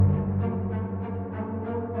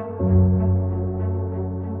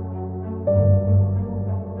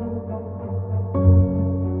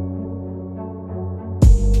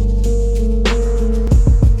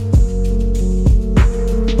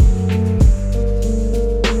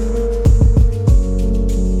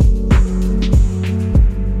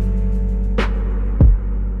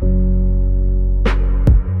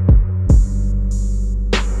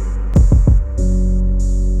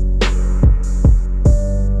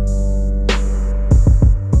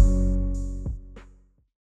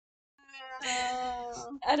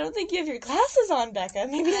I don't think you have your glasses on, Becca.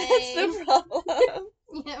 Maybe that's the problem.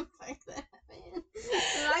 Yeah, fuck that, man.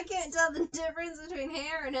 But I can't tell the difference between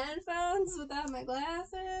hair and headphones without my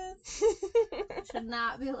glasses. Should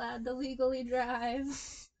not be allowed to legally drive.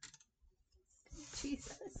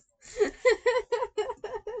 Jesus.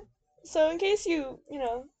 So in case you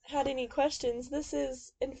had any questions, this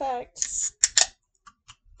is, in fact,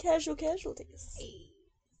 Casual Casualties. Hey.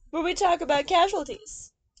 Where we talk about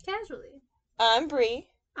casualties. Casually. I'm Bree.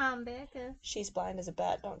 I'm Becca. She's blind as a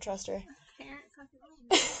bat. Don't trust her. Can't fucking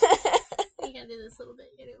you gotta do this a little bit,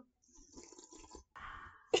 you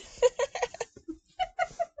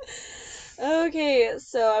know. Okay,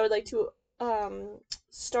 so I would like to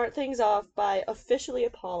start things off by officially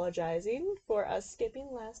apologizing for us skipping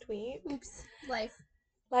last week. Oops. Life.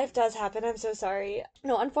 Life does happen. I'm so sorry.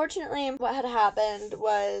 No, unfortunately, what had happened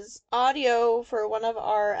was audio for one of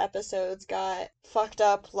our episodes got fucked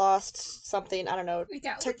up, lost something, I don't know,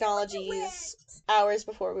 technologies hours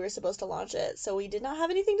before we were supposed to launch it. So we did not have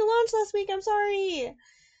anything to launch last week. I'm sorry.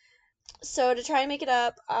 So to try and make it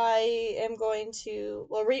up, I am going to,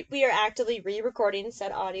 well, we are actively re-recording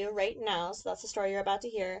said audio right now, so that's the story you're about to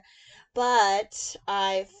hear. But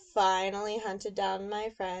I finally hunted down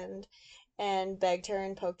my friend and begged her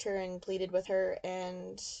and poked her and pleaded with her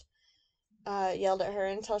and yelled at her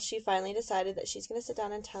until she finally decided that she's going to sit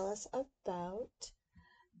down and tell us about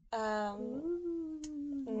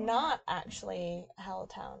not actually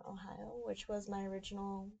Helltown, Ohio, which was my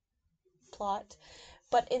original plot,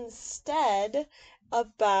 but instead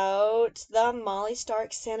about the Molly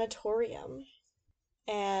Stark Sanatorium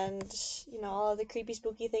and, all of the creepy,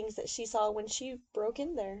 spooky things that she saw when she broke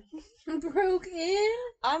in there. Broke in?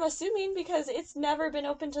 I'm assuming because it's never been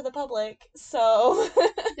open to the public, so...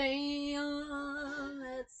 Damn,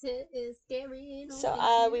 that's it is scary.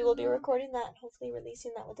 So, we will be recording that and hopefully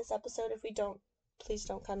releasing that with this episode. If we don't, please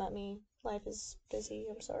don't come at me. Life is busy,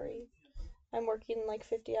 I'm sorry. I'm working like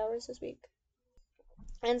 50 hours this week.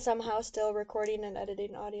 And somehow still recording and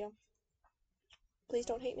editing audio. Please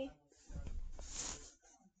don't hate me.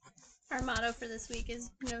 Our motto for this week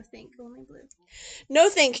is no think, only blue. No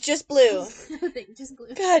think, just blue. No think, just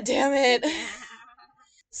blue. God damn it. Yeah.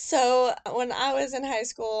 So, when I was in high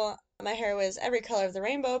school, my hair was every color of the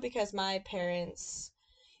rainbow because my parents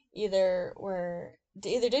either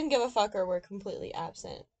didn't give a fuck or were completely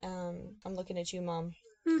absent. I'm looking at you, Mom.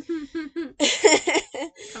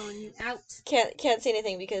 Calling you out. Can't say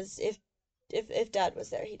anything because if Dad was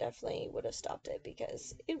there, he definitely would have stopped it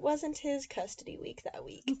because it wasn't his custody week that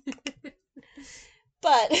week.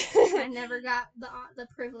 But I never got the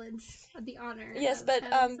privilege of the honor. Yes, but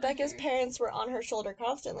Becca's parents were on her shoulder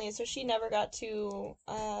constantly, so she never got to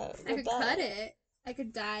I could cut it. I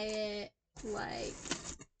could dye it like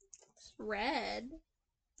red.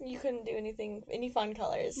 You couldn't do any fun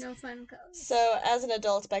colors. No fun colors. So, as an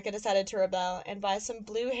adult, Becca decided to rebel and buy some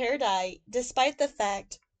blue hair dye, despite the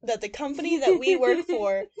fact that the company that we work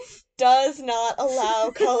for does not allow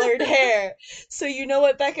colored hair. So, you know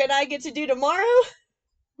what Becca and I get to do tomorrow?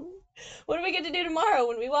 What do we get to do tomorrow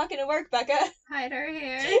when we walk into work, Becca? Hide our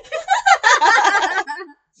hair.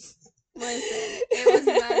 Listen, it was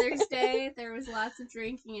Mother's Day. There was lots of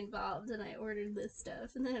drinking involved, and I ordered this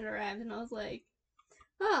stuff. And then it arrived, and I was like,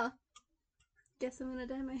 oh, guess I'm gonna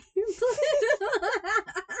dye my hair blue.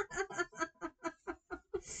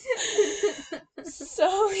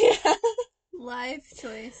 So, yeah. Life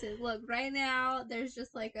choices. Look, right now, there's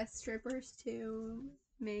just like a stripper's tomb,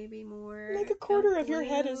 maybe more. Like a quarter of your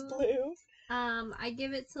head is blue. I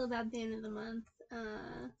give it till about the end of the month,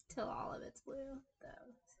 till all of it's blue,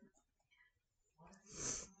 though.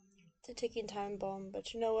 It's a ticking time bomb,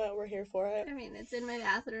 but you know what? We're here for it. I mean, it's in my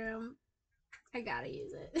bathroom. I gotta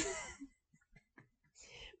use it.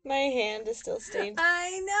 My hand is still stained.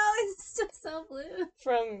 I know, it's still so blue.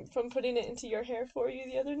 From putting it into your hair for you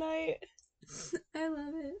the other night. I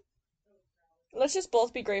love it. Let's just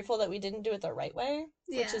both be grateful that we didn't do it the right way,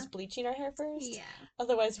 Yeah. which is bleaching our hair first. Yeah.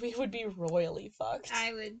 Otherwise, we would be royally fucked.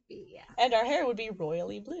 I would be, yeah. And our hair would be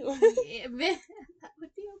royally blue. Yeah, that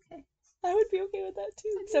would be okay. I would be okay with that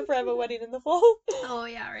too, except for I have a wedding in the fall. Oh,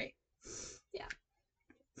 yeah, right. Yeah.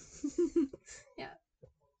 Yeah.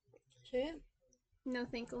 So, yeah. No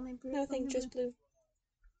think, only blue. No think, just blue.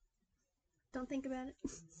 Don't think about it.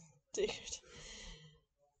 Dude.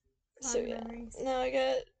 Fond So, yeah. memories. Now I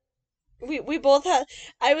got... We both had...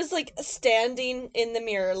 I was, like, standing in the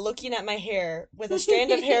mirror looking at my hair with a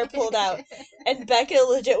strand of hair pulled out, and Becca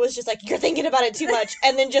legit was just like, you're thinking about it too much,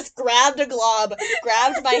 and then just grabbed a glob,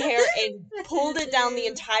 grabbed my hair, and pulled it down the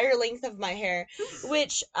entire length of my hair,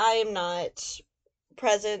 which I am not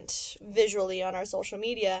present visually on our social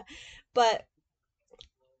media, but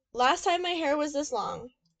last time my hair was this long,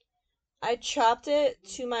 I chopped it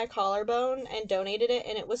to my collarbone and donated it,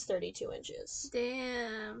 and it was 32 inches.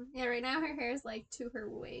 Damn. Yeah, right now her hair is like to her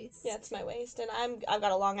waist. Yeah, it's my waist, and I've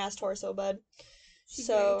got a long ass torso, bud. She's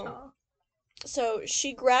very tall. So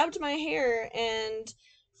she grabbed my hair and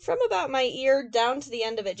from about my ear down to the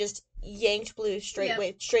end of it just yanked blue straight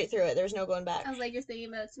through it. There's no going back. I was like, you're thinking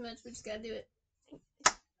about it too much. We just gotta do it.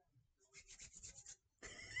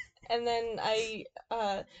 And then I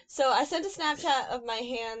sent a Snapchat of my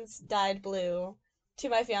hands dyed blue to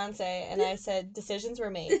my fiance, and I said decisions were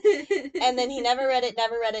made. And then he never read it,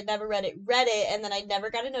 and then I never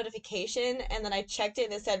got a notification, and then I checked it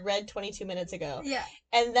and it said read 22 minutes ago. Yeah.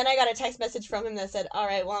 And then I got a text message from him that said, all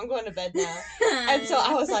right, well, I'm going to bed now. And so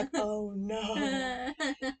I was like, oh no.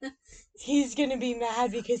 He's gonna be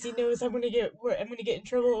mad because he knows I'm gonna get in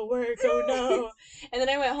trouble at work. Oh no! And then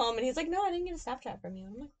I went home and he's like, "No, I didn't get a Snapchat from you."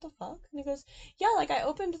 And I'm like, "What the fuck?" And he goes, "Yeah, like I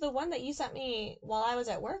opened the one that you sent me while I was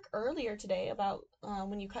at work earlier today about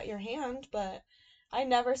when you cut your hand, but I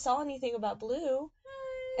never saw anything about blue."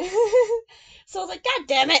 So I was like, "God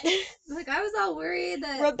damn it!" Like I was all worried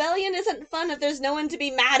that rebellion isn't fun if there's no one to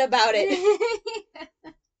be mad about it.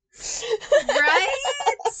 Right?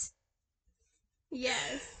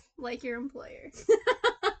 Yes. Like your employer.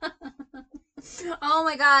 Oh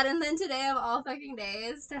my god, and then today of all fucking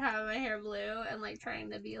days to have my hair blue and like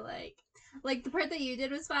trying to be like the part that you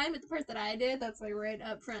did was fine, but the part that I did, that's like right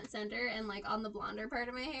up front center and like on the blonder part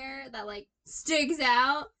of my hair that like sticks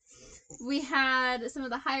out. We had some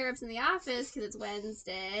of the higher ups in the office because it's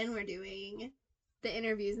Wednesday and we're doing the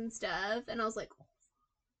interviews and stuff, and I was like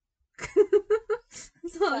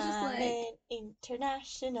so I was just like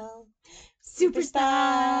international super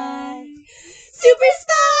spy.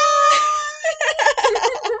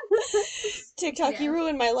 TikTok, you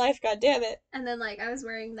ruined my life, god damn it. And then like I was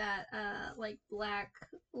wearing that like black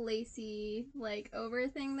lacy like over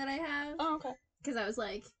thing that I have. Oh, okay. Because I was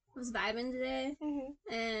vibing today.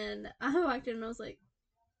 Mm-hmm. And I walked in and I was like,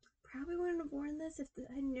 probably wouldn't have worn this if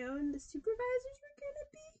I known the supervisors were gonna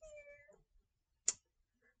be here.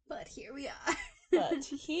 But here we are. Because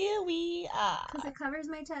it covers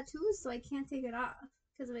my tattoos, so I can't take it off.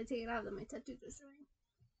 Because if I take it off, then my tattoos are showing.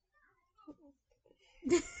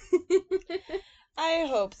 I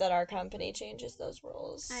hope that our company changes those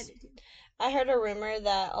rules. I do too. I heard a rumor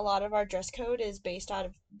that a lot of our dress code is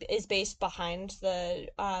based behind the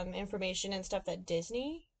information and stuff that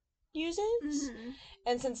Disney uses. Mm-hmm.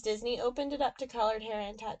 And since Disney opened it up to colored hair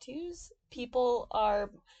and tattoos, people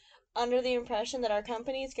are under the impression that our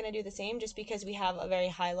company is going to do the same just because we have a very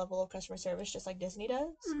high level of customer service just like Disney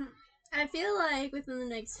does. Mm-hmm. I feel like within the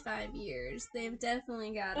next 5 years, they've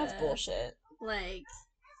definitely got That's bullshit. Like,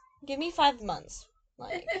 give me 5 months.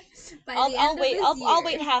 Like, I'll wait. I'll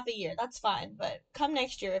wait half a year. That's fine. But come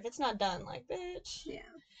next year, if it's not done, like, bitch. Yeah.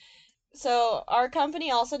 So our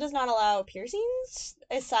company also does not allow piercings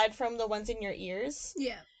aside from the ones in your ears.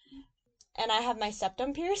 Yeah. And I have my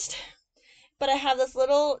septum pierced, but I have this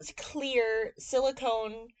little clear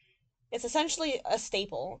silicone. It's essentially a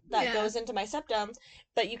staple that goes into my septum,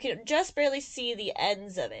 but you can just barely see the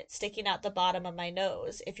ends of it sticking out the bottom of my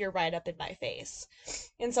nose if you're right up in my face.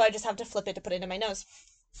 And so I just have to flip it to put it in my nose.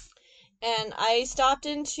 And I stopped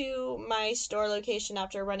into my store location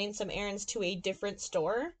after running some errands to a different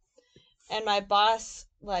store, and my boss,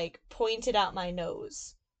 like, pointed out my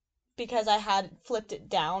nose because I had flipped it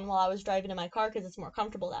down while I was driving in my car because it's more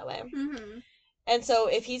comfortable that way. Mm-hmm. And so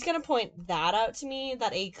if he's going to point that out to me,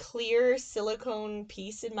 that a clear silicone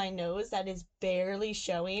piece in my nose that is barely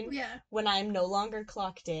showing when I'm no longer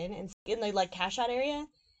clocked in the, like, cash out area,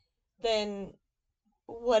 then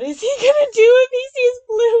what is he going to do if he sees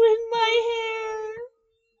blue in my hair?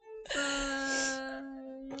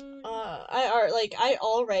 I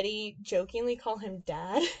already jokingly call him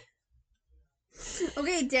Dad.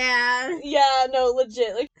 Okay, Dad. Yeah, no,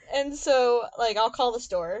 legit. Like, and so, like, I'll call the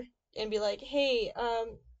store and be like, hey,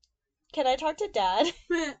 can I talk to Dad?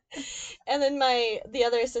 And then the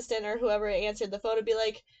other assistant or whoever answered the phone would be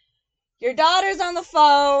like, your daughter's on the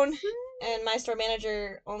phone. And my store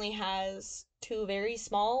manager only has 2 very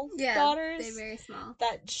small daughters. They're very small.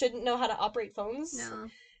 That shouldn't know how to operate phones. No.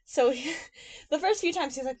 So the first few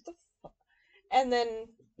times he's like, what the fuck? And then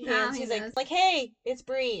he's like, hey, it's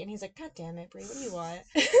Bree. And he's like, God damn it, Bree, what do you want?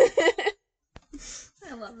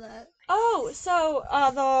 I love that. Oh, so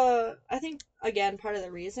I think again part of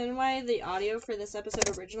the reason why the audio for this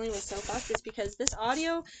episode originally was so fucked is because this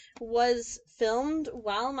audio was filmed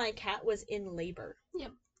while my cat was in labor.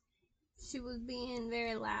 Yep. She was being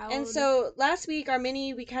very loud. And so last week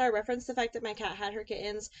we kind of referenced the fact that my cat had her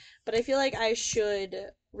kittens, but I feel like I should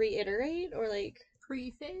reiterate or like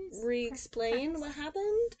re-explain what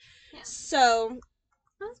happened. Yeah. So,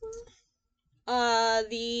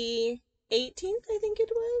 the 18th, I think it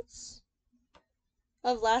was,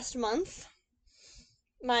 of last month,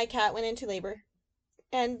 my cat went into labor.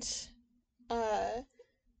 And, Tiny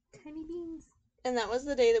beans. And that was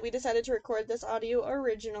the day that we decided to record this audio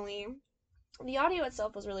originally. The audio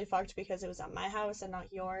itself was really fucked because it was at my house and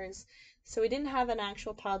not yours. So we didn't have an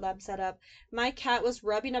actual pod lab set up. My cat was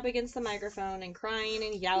rubbing up against the microphone and crying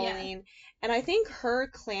and yowling. Yeah. And I think her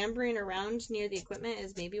clambering around near the equipment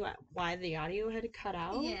is maybe why the audio had cut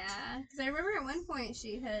out. Yeah, because I remember at one point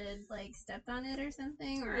she had, like, stepped on it or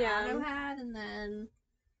something, or Otto had, and then...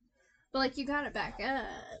 But, like, you got it back up.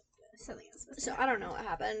 Something else. So I don't know what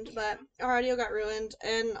happened, but our audio got ruined,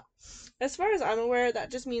 and as far as I'm aware,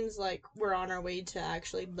 that just means, like, we're on our way to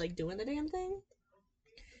actually, like, doing the damn thing.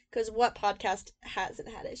 Because what podcast hasn't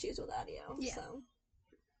had issues with audio? Yeah. So,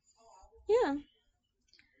 yeah.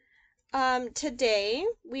 Today,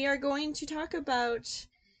 we are going to talk about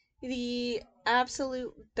the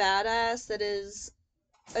absolute badass that is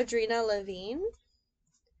Audrina Levine,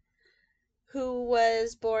 who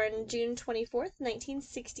was born June 24th,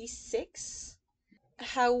 1966.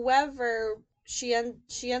 However, she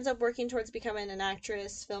ends up working towards becoming an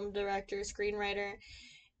actress, film director, screenwriter,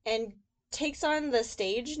 and takes on the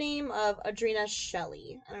stage name of Audrina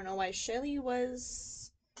Shelley. I don't know why Shelley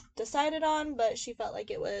was decided on, but she felt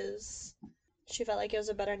like it was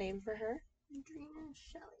a better name for her.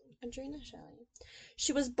 Audrina Shelley.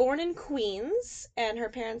 She was born in Queens, and her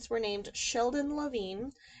parents were named Sheldon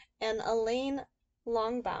Levine and Elaine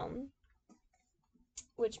Longbaum,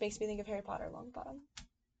 which makes me think of Harry Potter Longbottom.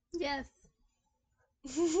 Yes.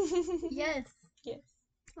 Yes. Yes.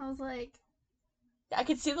 I was like... I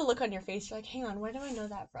could see the look on your face. You're like, hang on, where do I know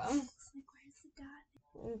that from? It's like, where's the dot?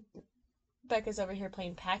 Becca's over here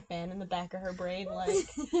playing Pac-Man in the back of her brain, like...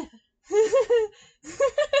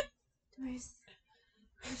 Where's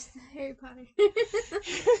the Harry Potter?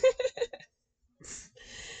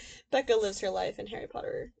 Becca lives her life in Harry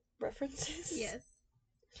Potter references. Yes.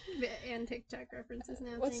 And TikTok references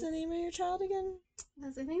now. What's the name of your child again?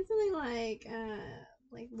 I think something like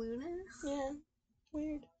Luna. Yeah.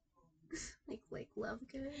 Weird. Like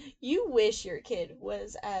Lovegood. You wish your kid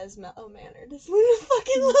was as mellow-mannered as Luna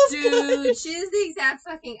fucking Lovegood. Dude, she's the exact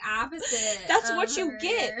fucking opposite. That's what you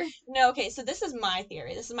get. No, okay, so this is my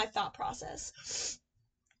theory. This is my thought process.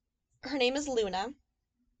 Her name is Luna.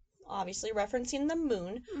 Obviously referencing the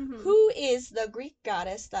moon. Mm-hmm. Who is the Greek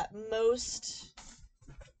goddess that most...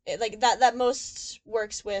 like that most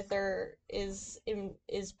works with or is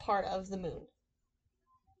part of the moon?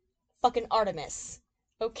 Fucking Artemis.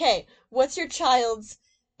 Okay, what's your child's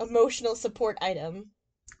emotional support item?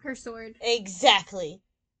 Her sword. Exactly.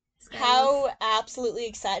 How absolutely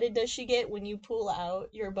excited does she get when you pull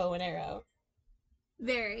out your bow and arrow?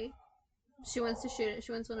 Very. She wants to shoot it.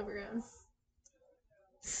 She wants one of her own.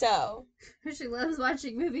 So. She loves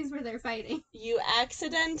watching movies where they're fighting. You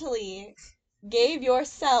accidentally gave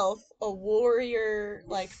yourself a warrior,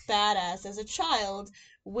 like, badass as a child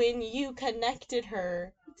when you connected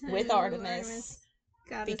her with Artemis.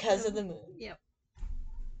 Because of the moon. Yep.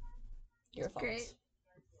 Your fault. Great.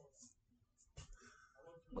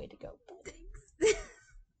 Way to go. Thanks.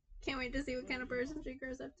 Can't wait to see what kind of person she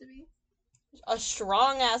grows up to be. A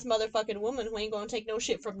strong-ass motherfucking woman who ain't gonna take no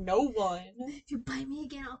shit from no one. If you bite me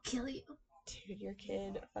again, I'll kill you. Dude, your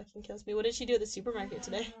kid fucking kills me. What did she do at the supermarket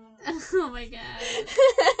today? Oh my god.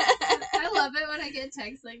 I love it when I get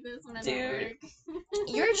texts like this when I'm at work.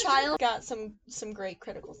 Your child got some great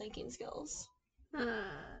critical thinking skills.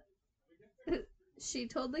 She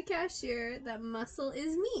told the cashier that muscle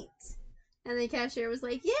is meat. And the cashier was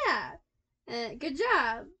like, yeah, good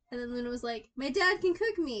job. And then Luna was like, my dad can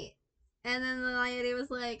cook meat. And then the lady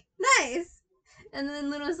was like, nice. And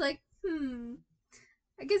then Luna was like, I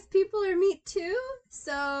guess people are meat too,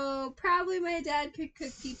 so probably my dad could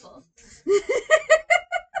cook people.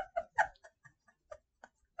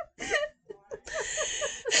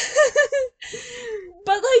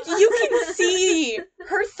 But, like, you can see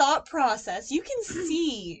her thought process. You can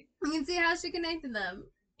see. You can see how she connected them.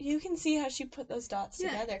 You can see how she put those dots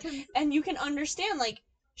together. And you can understand, like,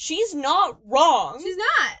 she's not wrong. She's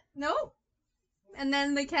not. Nope. And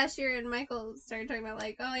then the cashier and Michael started talking about,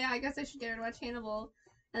 like, oh, yeah, I guess I should get her to watch Hannibal.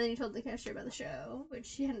 And then he told the cashier about the show, which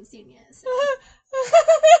she hadn't seen yet. So.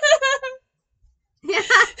 Yeah.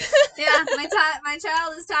 My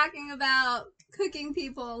child is talking about cooking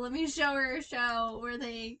people. Let me show her a show where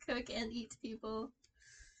they cook and eat people.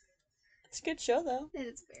 It's a good show, though.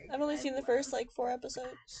 It's very good. I've only seen the first, like, 4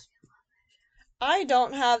 episodes. I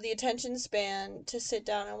don't have the attention span to sit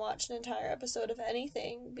down and watch an entire episode of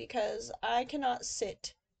anything because I cannot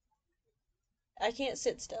sit. I can't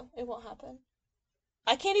sit still. It won't happen.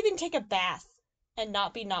 I can't even take a bath and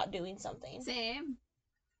not doing something. Same.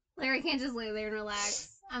 Like, I can't just lay there and relax.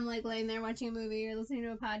 I'm like laying there watching a movie or listening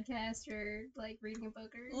to a podcast or like reading a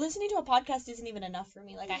book or listening to a podcast isn't even enough for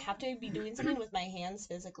me. Like I have to be doing something with my hands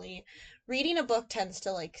physically. Reading a book tends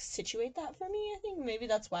to like situate that for me. I think maybe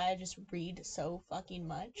that's why I just read so fucking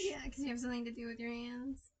much. Yeah, because you have something to do with your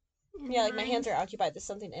hands. Yeah, like my hands are occupied. There's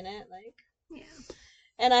something in it. Like yeah.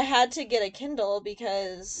 And I had to get a Kindle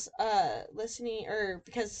because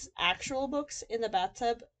because actual books in the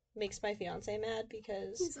bathtub makes my fiance mad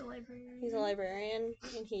because he's a librarian. He's a librarian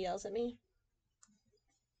and he yells at me.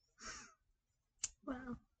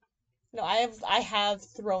 Wow. No, I have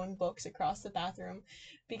thrown books across the bathroom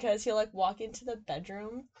because he'll like walk into the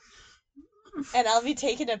bedroom and I'll be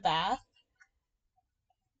taking a bath.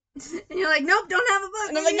 And you're like, nope, don't have a book.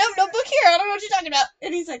 And I'm like, nope, no book here. I don't know what you're talking about.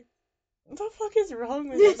 And he's like, what the fuck is wrong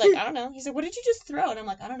with you? I was like, I don't know. He's like, what did you just throw? And I'm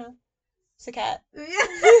like, I don't know. It's a cat. Yeah.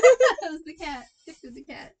 That was the cat. It was the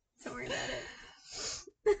cat. Don't worry about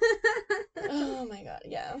it. Oh my god,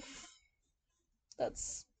 yeah.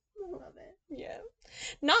 That's... I love it. Yeah.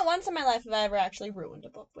 Not once in my life have I ever actually ruined a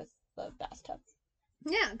book with the bathtub.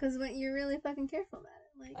 Yeah, because you're really fucking careful about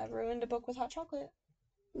it. Like, I've ruined a book with hot chocolate.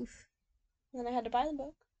 oof. And then I had to buy the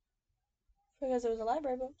book. Because it was a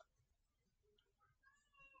library book.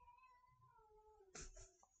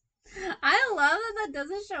 I love that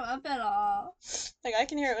doesn't show up at all. Like, I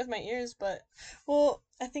can hear it with my ears, but... Well,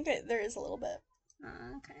 I think there is a little bit.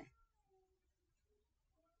 Okay.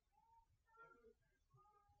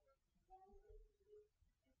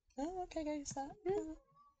 Oh, okay, guys.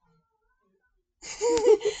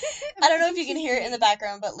 I don't know if you can hear it in the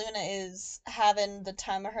background, but Luna is having the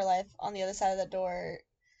time of her life on the other side of the door.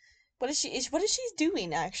 What is she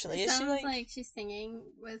doing, actually? It Is she sounds like she's singing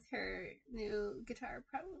with her new guitar,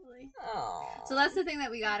 probably. Oh. So that's the thing that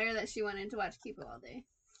we got her, that she wanted to watch Kipo all day.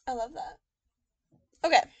 I love that.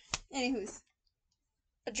 Okay. Anywho's.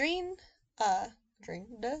 Adrena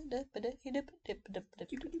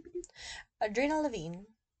Lavigne.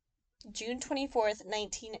 June 24th,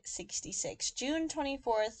 1966. June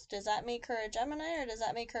 24th, does that make her a Gemini or does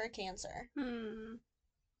that make her a Cancer?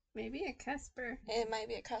 Maybe a Cusper. It might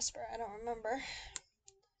be a Cusper. I don't remember.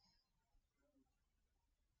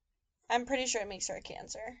 I'm pretty sure it makes her a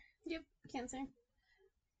Cancer. Yep, Cancer.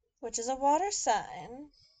 Which is a water sign.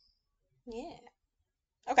 Yeah.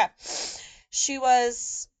 Okay. She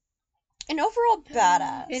was an overall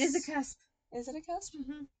badass. It is a cusp. Is it a cusp?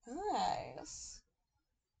 Mm-hmm. Nice.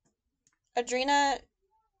 Adrena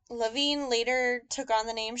Lavigne later took on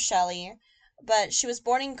the name Shelley, but she was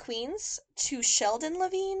born in Queens to Sheldon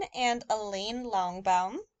Lavigne and Elaine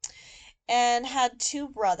Longbaum, and had two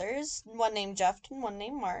brothers, one named Jeff and one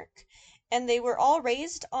named Mark, and they were all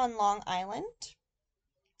raised on Long Island.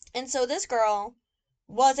 And so this girl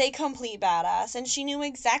was a complete badass, and she knew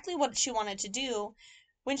exactly what she wanted to do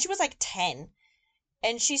when she was like 10.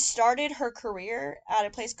 And she started her career at a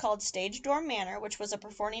place called Stage Door Manor, which was a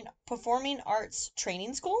performing arts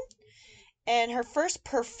training school. And her first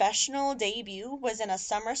professional debut was in a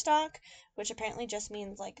summer stock, which apparently just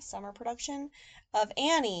means like summer production, of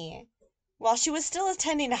Annie, while she was still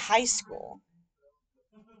attending high school.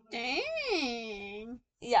 Dang.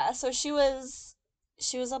 Yeah, so she was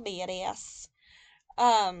a badass.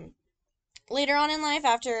 Later on in life,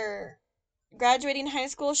 after graduating high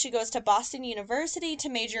school, she goes to Boston University to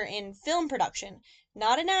major in film production.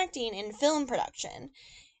 Not in acting, in film production.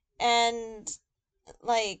 And,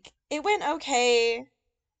 like, it went okay,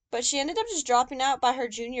 but she ended up just dropping out by her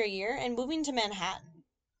junior year and moving to Manhattan.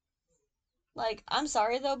 Like, I'm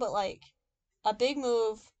sorry though, but, like, a big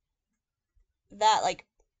move that, like,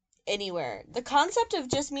 anywhere. The concept of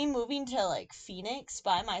just me moving to, like, Phoenix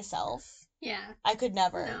by myself. Yeah. I could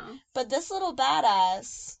never. No. But this little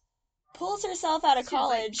badass pulls herself out of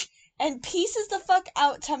college and pieces the fuck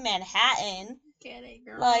out to Manhattan. Get it,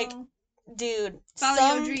 girl. Like, dude,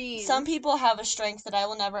 Follow your dreams. Some people have a strength that I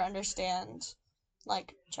will never understand.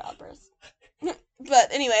 Like, childbirth.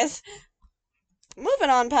 But anyways, moving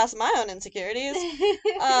on past my own insecurities.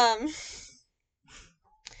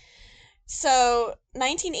 So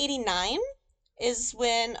 1989 is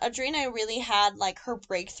when Adrena really had like her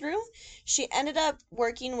breakthrough. She ended up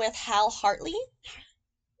working with Hal Hartley,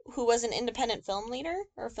 who was an independent film leader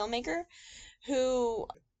or filmmaker, who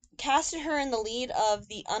casted her in the lead of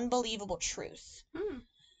The Unbelievable Truth.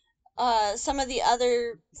 Some of the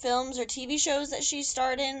other films or TV shows that she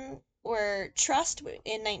starred in were Trust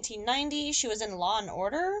in 1990. She was in Law and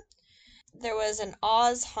Order. There was an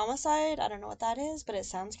Oz homicide. I don't know what that is, but it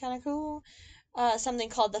sounds kind of cool. Something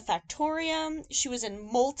called The Factorium. She was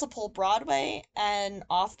in multiple Broadway and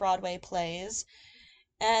off-Broadway plays.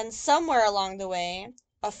 And somewhere along the way,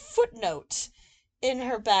 a footnote in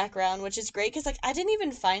her background, which is great because, like, I didn't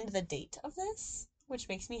even find the date of this, which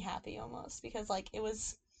makes me happy almost because, like, it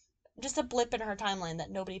was just a blip in her timeline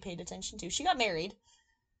that nobody paid attention to. She got married.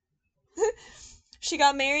 She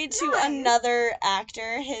got married to another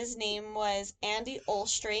actor. His name was Andy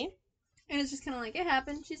Olstrey. And it's just kind of like, it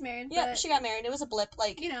happened. She's married. Yeah, she got married. It was a blip.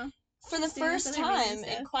 Like, you know, for the first time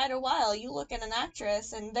in quite a while, you look at an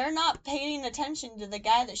actress and they're not paying attention to the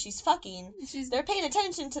guy that she's fucking. They're paying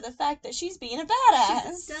attention to the fact that she's being a badass.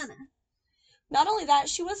 She's a stunner. Not only that,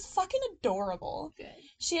 she was fucking adorable. Good.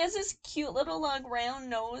 She has this cute little, like, round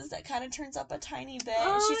nose that kind of turns up a tiny bit.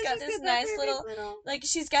 Oh, she's got this nice little, like,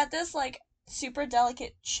 she's got this, like, super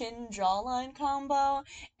delicate chin jawline combo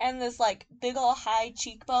and this, like, big ol' high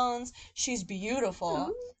cheekbones. She's beautiful.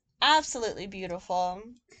 Ooh. Absolutely beautiful.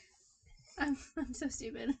 I'm so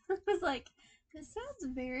stupid. I was like, this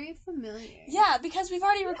sounds very familiar. Yeah, because we've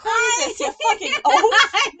already recorded this, you fucking oaf.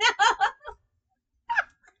 I know.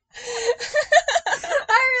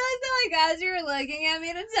 I realized that, like, as you were looking at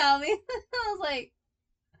me to tell me, I was like,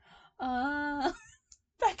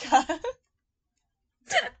 Becca.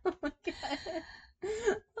 Oh my god.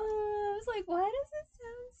 I was like, why does it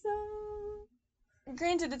sound so...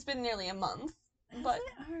 Granted, it's been nearly a month. But is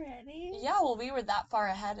it already? Yeah, well, we were that far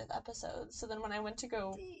ahead of episodes. So then when I went to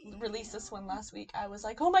go release this one last week, I was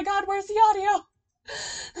like, oh my god, where's the audio?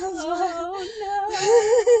 Oh no.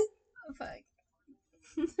 Oh, fuck.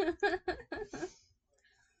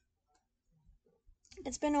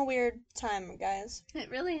 It's been a weird time, guys. It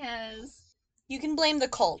really has. You can blame the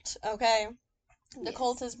cult, okay? The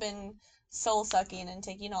cult has been soul-sucking and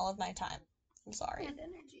taking all of my time. I'm sorry. And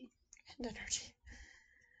energy.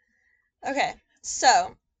 Okay,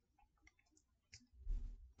 so...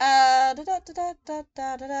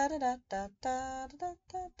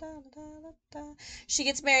 She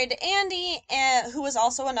gets married to Andy, who was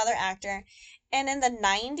also another actor. And in the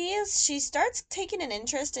 90s, she starts taking an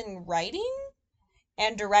interest in writing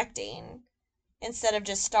and directing instead of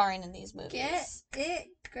just starring in these movies. Get it,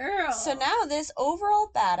 girl. So now this overall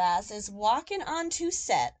badass is walking onto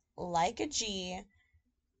set like a G.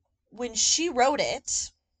 When she wrote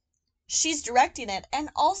it, she's directing it, and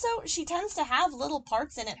also she tends to have little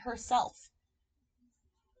parts in it herself.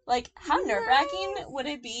 Like, how nerve-wracking would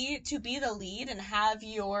it be to be the lead and have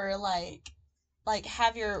your,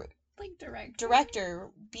 have your director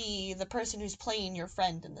be the person who's playing your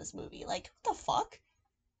friend in this movie? Like, what the fuck?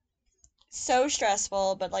 So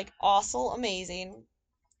stressful, but, like, also amazing.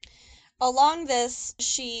 Along this,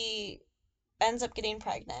 she ends up getting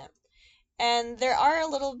pregnant. And there are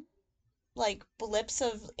little, like, blips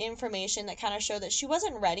of information that kind of show that she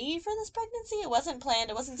wasn't ready for this pregnancy. It wasn't planned.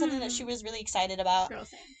 It wasn't something that she was really excited about.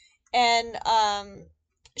 And,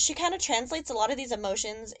 she kind of translates a lot of these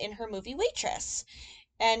emotions in her movie Waitress.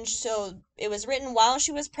 And so it was written while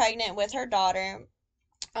she was pregnant with her daughter,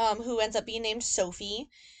 who ends up being named Sophie.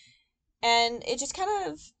 And it just kind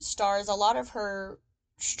of stars a lot of her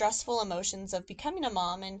stressful emotions of becoming a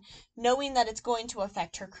mom and knowing that it's going to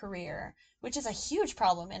affect her career, which is a huge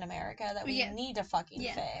problem in America that we need to fucking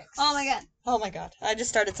fix. Oh my god. Oh my god. I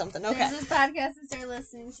just started something. Okay. There's this podcast to start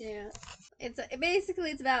listening to.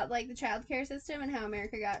 It's about, like, the child care system and how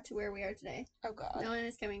America got to where we are today. Oh god. No one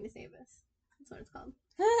is coming to save us. That's what it's called.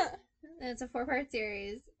 And it's a 4-part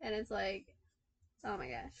series, and it's like, oh my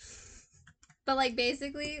gosh. But, like,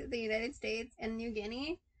 basically, the United States and New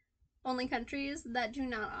Guinea, only countries that do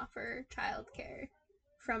not offer child care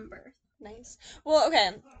from birth. Nice. Well,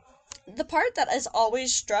 okay. The part that has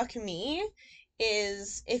always struck me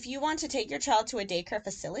is if you want to take your child to a daycare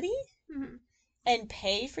facility and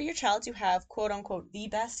pay for your child to have, quote unquote, the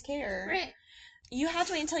best care, right, you have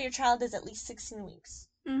to wait until your child is at least 16 weeks.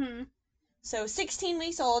 Mm-hmm. So 16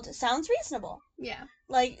 weeks old sounds reasonable. Yeah.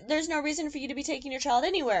 Like, there's no reason for you to be taking your child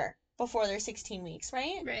anywhere before they're 16 weeks,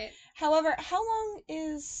 right? Right. However, how long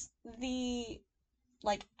is the,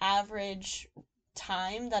 like, average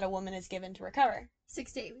time that a woman is given to recover?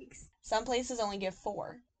 6 to 8 weeks. Some places only give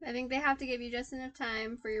 4. I think they have to give you just enough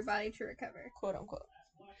time for your body to recover. Quote unquote.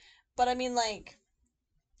 But I mean, like,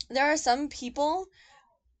 there are some people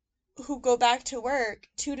who go back to work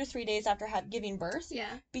 2 to 3 days after giving birth.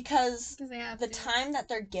 Yeah. Because the time that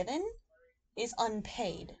they're given is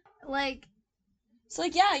unpaid. Like. So,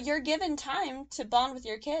 like, yeah, you're given time to bond with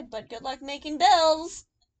your kid, but good luck making bills.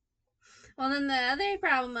 Well, then the other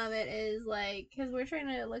problem of it is, like, because we're trying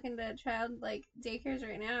to look into child, like, daycares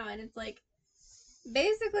right now, and it's like,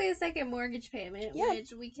 Basically a second mortgage payment, Yeah.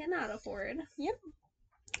 which we cannot afford. Yep. Which we cannot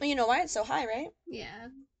afford. Yep. You know why it's so high, right? Yeah,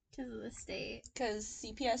 because of the state. Because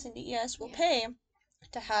CPS and DES will pay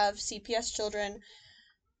to have CPS children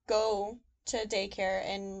go to daycare,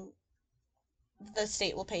 and the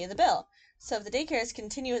state will pay the bill. So if the daycares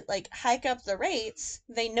continue hike up the rates,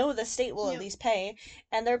 they know the state will at least pay,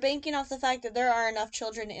 and they're banking off the fact that there are enough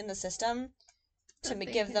children in the system to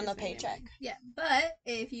give them a paycheck. Yeah, but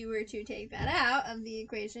if you were to take that out of the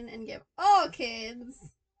equation and give all kids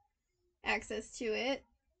access to it,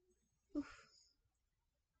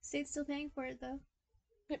 state's still paying for it though.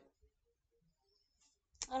 Yep.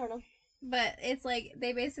 I don't know. But it's like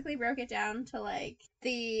they basically broke it down to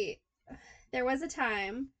there was a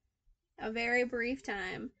time, a very brief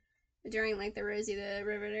time, during the Rosie the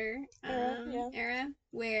Riveter era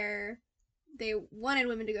where they wanted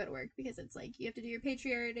women to go to work because it's you have to do your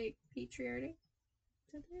patriarchate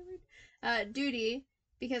duty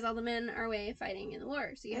because all the men are away fighting in the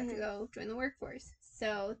war, so you have to go join the workforce.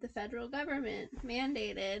 So the federal government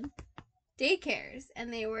mandated daycares,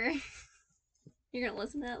 and they were you're gonna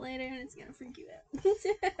listen to that later and it's gonna freak you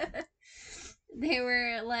out. They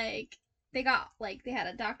were they had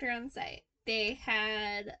a doctor on site. They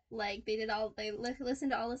had they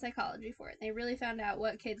listened to all the psychology for it. They really found out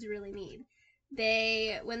what kids really need.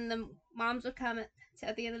 When the moms would come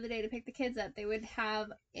at the end of the day to pick the kids up, they would have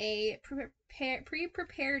a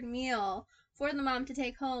pre-prepared meal for the mom to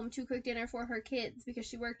take home to cook dinner for her kids because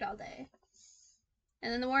she worked all day.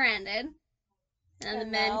 And then the war ended. And the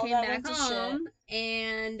men came back home,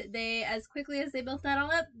 and they, as quickly as they built that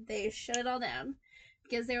all up, they shut it all down.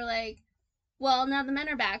 Because they were like, well, now the men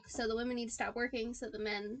are back, so the women need to stop working so the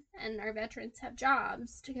men and our veterans have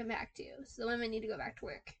jobs to come back to. So the women need to go back to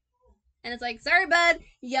work. And it's like, sorry, bud,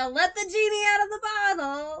 you let the genie out of the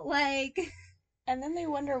bottle. And then they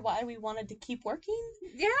wonder why we wanted to keep working?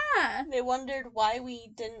 Yeah. They wondered why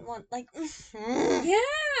we didn't want, Yeah,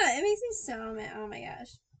 it makes me so mad. Oh my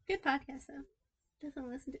gosh. Good podcast, though.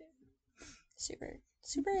 Definitely listen to it.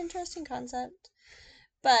 Super interesting concept.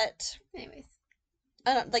 But anyways,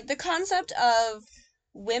 I don't the concept of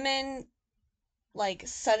women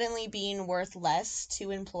suddenly being worth less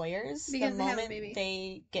to employers because the moment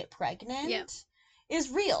they get pregnant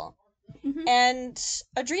is real. Mm-hmm. And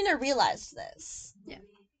Adrena realized this. Yeah.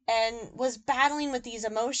 And was battling with these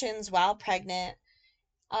emotions while pregnant.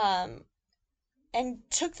 And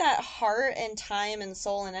took that heart and time and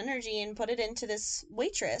soul and energy and put it into this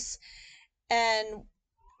waitress. And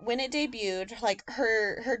when it debuted,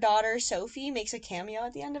 her daughter Sophie makes a cameo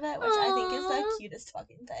at the end of it, which I think is the cutest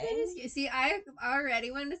fucking thing. It is cute. See, I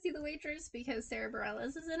already wanted to see The Waitress because Sarah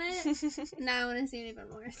Bareilles is in it. Now I want to see it even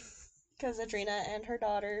more. Because Adrena and her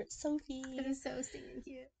daughter Sophie. It is so stinking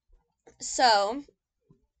cute. So,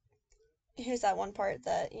 here's that one part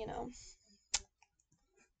that,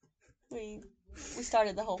 we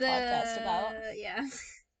started the whole podcast about. Yeah.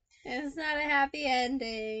 It's not a happy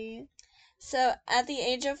ending. So, at the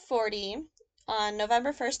age of 40, on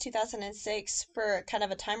November 1st, 2006, for kind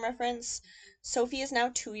of a time reference, Sophie is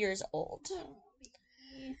now 2 years old.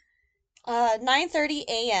 9:30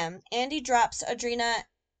 a.m., Andy drops Adrena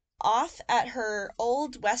off at her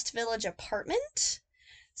old West Village apartment.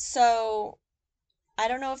 So, I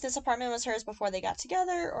don't know if this apartment was hers before they got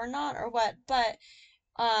together or not or what, but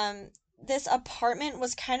this apartment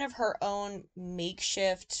was kind of her own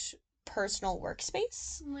makeshift personal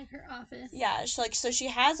workspace. Like her office. Yeah, so she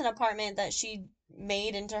has an apartment that she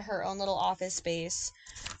made into her own little office space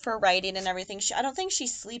for writing and everything. I don't think she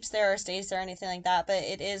sleeps there or stays there or anything like that, but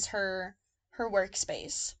it is her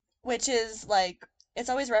workspace, which is it's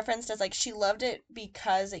always referenced as she loved it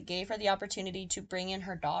because it gave her the opportunity to bring in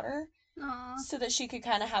her daughter. Aww. So that she could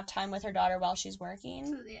kind of have time with her daughter while she's working.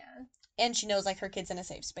 So, yeah. And she knows her kid's in a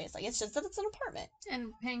safe space. It's just that it's an apartment.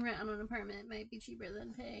 And paying rent on an apartment might be cheaper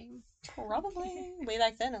than paying. Probably. Way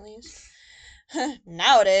back then, at least.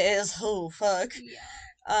 Nowadays, oh fuck.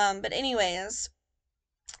 Yeah. But anyways,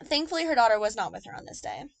 thankfully her daughter was not with her on this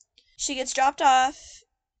day. She gets dropped off,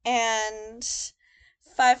 and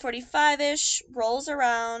 5:45-ish rolls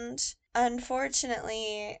around.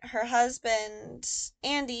 Unfortunately, her husband,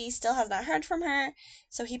 Andy, still has not heard from her,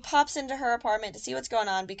 so he pops into her apartment to see what's going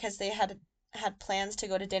on because they had plans to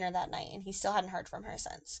go to dinner that night, and he still hadn't heard from her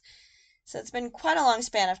since. So it's been quite a long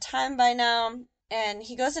span of time by now, and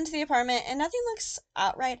he goes into the apartment, and nothing looks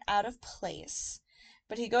outright out of place.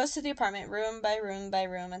 But he goes to the apartment room by room by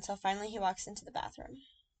room until finally he walks into the bathroom.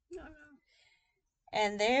 No.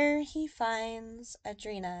 And there he finds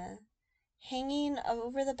Adrena hanging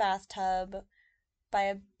over the bathtub by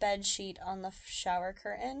a bedsheet on the shower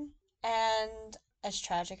curtain. And as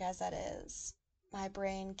tragic as that is, my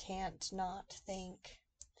brain can't not think.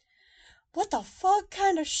 What the fuck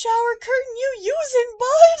kind of shower curtain you using,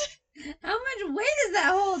 bud? How much weight is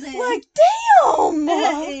that holding? Like, damn!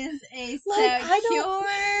 That is a Like,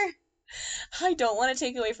 secure... I don't want to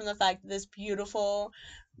take away from the fact that this beautiful,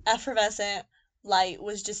 effervescent light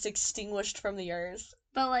was just extinguished from the earth.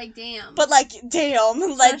 But, like, damn. But, like, damn.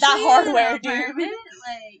 Like, that hardware, dude.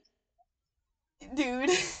 Like... Dude.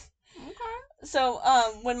 Okay. So,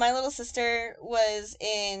 when my little sister was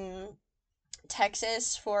in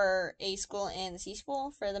Texas for A school and C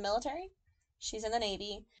school for the military, she's in the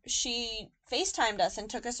Navy, she FaceTimed us and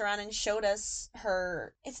took us around and showed us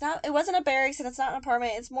it wasn't a barracks and it's not an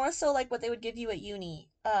apartment, it's more so like what they would give you at uni.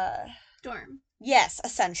 Dorm. Yes,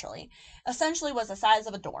 essentially. Essentially was the size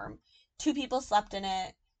of a dorm. 2 people slept in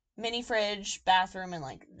it, mini fridge, bathroom, and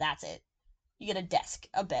like, that's it. You get a desk,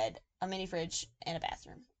 a bed, a mini fridge, and a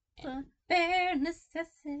bathroom. And bare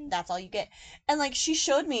necessity. that's all you get. And like, she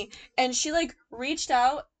showed me, and she like reached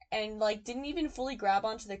out and like didn't even fully grab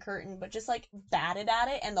onto the curtain, but just like batted at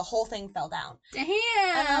it, and the whole thing fell down. Damn.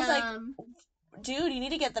 And I was like, dude, you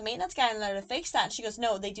need to get the maintenance guy in there to fix that. And she goes,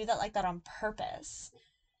 no, they do that like that on purpose.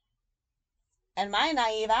 And my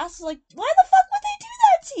naive ass was like, why the fuck would they do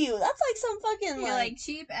that to you? That's like some fucking like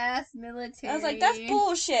cheap ass military. I was like, that's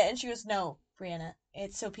bullshit. And she goes, no, Brianna,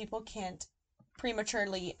 it's so people can't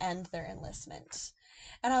prematurely end their enlistment.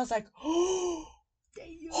 And I was like, oh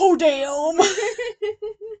damn.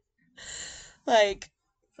 Like,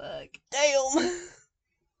 fuck. Damn.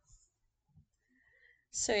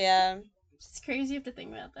 So yeah. It's crazy you have to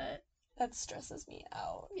think about that. That stresses me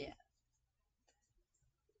out. Yeah.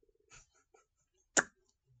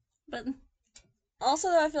 But also,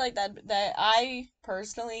 though, I feel like that I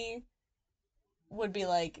personally would be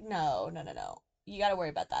like, no. You gotta worry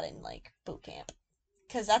about that in, like, boot camp.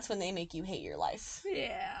 Because that's when they make you hate your life.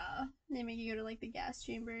 Yeah. They make you go to, like, the gas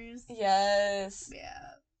chambers. Yes.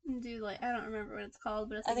 Yeah. And do, like, I don't remember what it's called,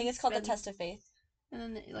 but it's like I think it's called the test of faith. And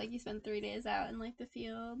then, like, you spend 3 days out in, like, the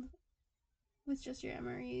field with just your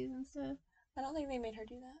MREs and stuff. I don't think they made her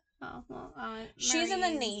do that. Oh, well, she's in the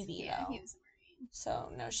Navy, though. He was a Marine.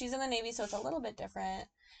 So, no, she's in the Navy, so it's a little bit different.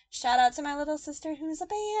 Shout out to my little sister who's a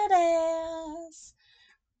badass.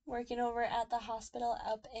 Working over at the hospital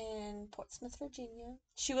up in Portsmouth, Virginia.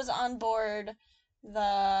 She was on board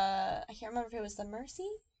I can't remember if it was the Mercy?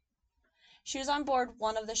 She was on board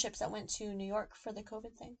one of the ships that went to New York for the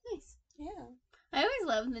COVID thing. Nice. Yeah. I always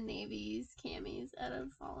loved the Navy's camis out of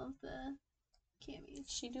all of the camis.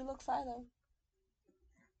 She do look fly, though.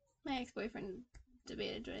 My ex-boyfriend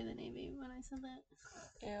debated joining the Navy when I said that.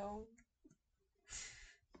 Ew.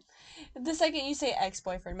 The second you say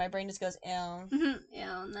ex-boyfriend, my brain just goes, ew.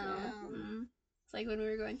 Ew, no. It's like when we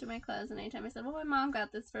were going through my clothes, and anytime I said, well, my mom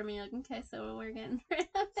got this for me, like, okay, so we're getting rid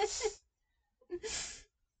of it.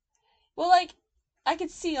 Well, like, I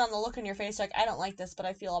could see on the look on your face, like, I don't like this, but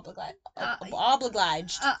I feel obliged.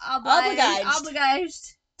 Obliged.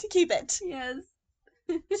 To keep it. Yes.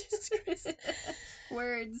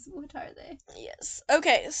 Words, what are they? Yes.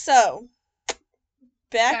 Okay, so,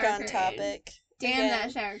 back Shower on curtain. topic. Damn Again.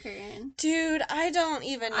 that shower curtain. Dude, I don't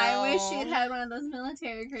even know. I wish she'd had one of those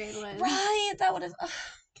military grade ones. Right, that would have...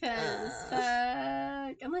 Cause,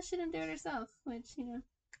 fuck. Unless she didn't do it herself, which, you know.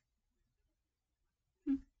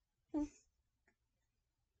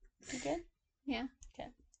 You good? Yeah. Okay.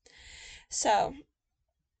 So,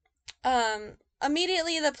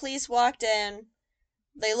 immediately the police walked in,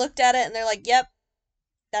 they looked at it, and they're like, yep,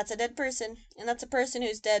 that's a dead person, and that's a person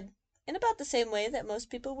who's dead in about the same way that most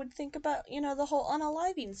people would think about, you know, the whole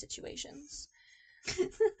unaliving situations.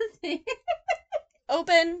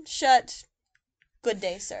 Open, shut, good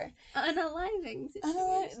day, sir. Unaliving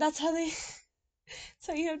situation. That's how they...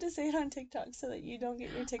 So you have to say it on TikTok so that you don't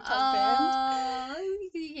get your TikTok banned.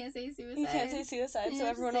 You can't say suicide. You can't say suicide, so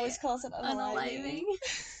everyone always calls it unaliving.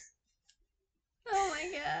 Oh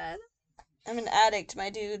my god. I'm an addict, my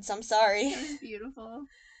dudes. I'm sorry. That's beautiful.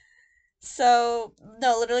 So,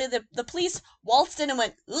 no, literally, the police waltzed in and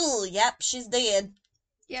went, ooh, yep, she's dead.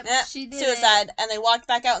 Yep, she did suicide. it. And they walked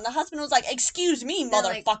back out, and the husband was like, excuse me,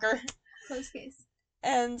 motherfucker. Like, close case.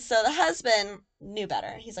 And so the husband knew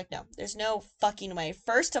better. He's like, no, there's no fucking way.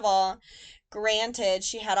 First of all, granted,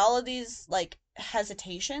 she had all of these, like,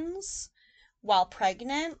 hesitations while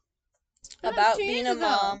pregnant about being a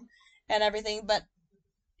mom and everything, but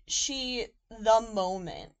the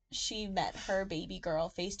moment she met her baby girl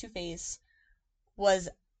face to face, was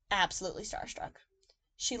absolutely starstruck.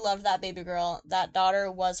 She loved that baby girl. That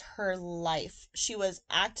daughter was her life. She was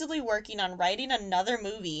actively working on writing another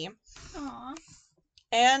movie. Aww.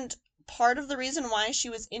 And part of the reason why she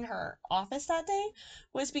was in her office that day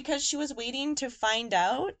was because she was waiting to find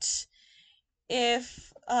out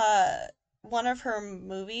if one of her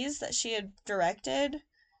movies that she had directed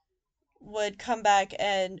would come back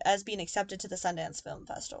and as being accepted to the Sundance Film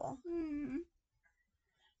Festival.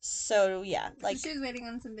 So yeah, like she was waiting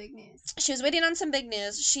on some big news. She was waiting on some big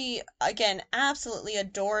news. She again absolutely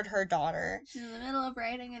adored her daughter. She's in the middle of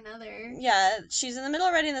writing another. Yeah, she's in the middle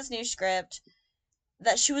of writing this new script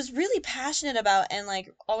that she was really passionate about and like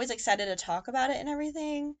always excited to talk about it and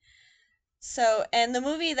everything. So, and the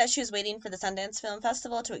movie that she was waiting for the Sundance Film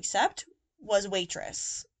Festival to accept was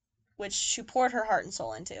Waitress, which she poured her heart and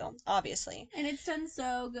soul into, obviously. And it's done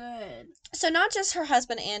so good. So not just her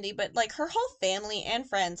husband Andy, but like her whole family and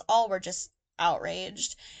friends all were just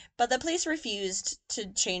outraged. But the police refused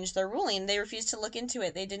to change their ruling. They refused to look into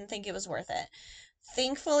it. They didn't think it was worth it.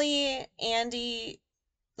 Thankfully, Andy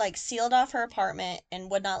like sealed off her apartment and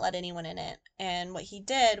would not let anyone in it. And what he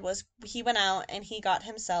did was he went out and he got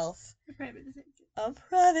himself a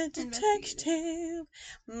private detective,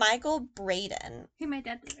 Michael Braden. Hey, my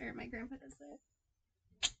dad does, or my grandpa does that.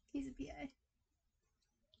 He's a PI.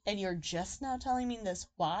 And you're just now telling me this?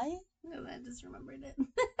 Why? No, I just remembered it.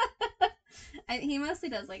 He mostly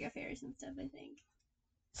does like affairs and stuff, I think.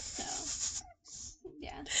 So,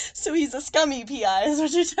 yeah. So he's a scummy PI, is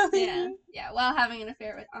what you're telling me? Yeah, while having an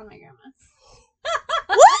affair on my grandma.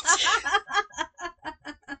 What?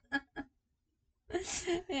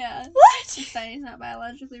 Yeah. What? It's fine, he's not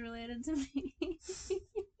biologically related to me.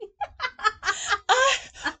 I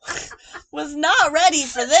was not ready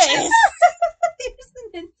for this. Here's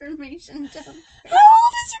an information dump. How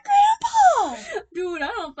old is your grandpa? Dude, I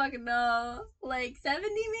don't fucking know. Like 70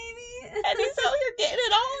 maybe? And he's out here getting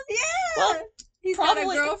it on? Yeah. Well, he's probably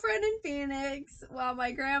got a girlfriend in Phoenix while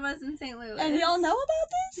my grandma's in St. Louis. And y'all know about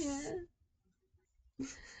this? Yeah.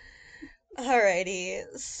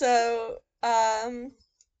 Alrighty. So,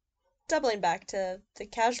 doubling back to the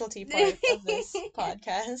casualty part of this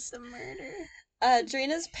podcast. The murder.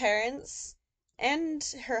 Drina's parents and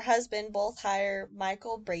her husband both hire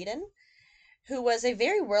Michael Braden, who was a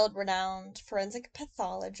very world-renowned forensic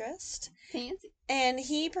pathologist. Fancy. And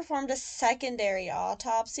he performed a secondary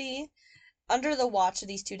autopsy under the watch of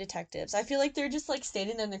these two detectives. I feel like they're just like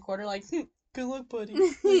standing in the corner like, good luck, buddy.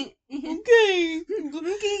 Like, okay.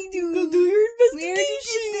 Okay, dude. Go do your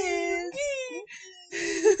investigation.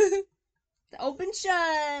 Okay. Open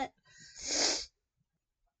shut.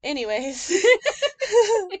 Anyways.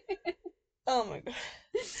 Oh my god.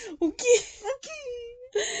 Okay.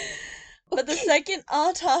 But the second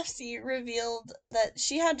autopsy revealed that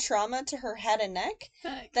she had trauma to her head and neck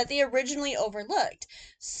that they originally overlooked.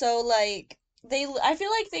 So, like, I feel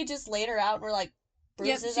like they just laid her out and were like,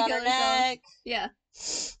 bruises on her neck. Yeah.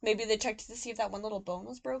 Maybe they checked to see if that one little bone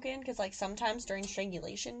was broken, because, like, sometimes during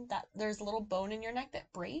strangulation, that there's a little bone in your neck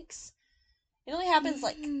that breaks. It only happens,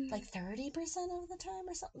 like 30% of the time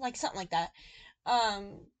or something like that.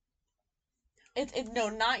 No,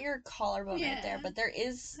 not your collarbone right there, but there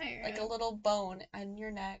is like a little bone on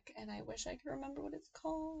your neck, and I wish I could remember what it's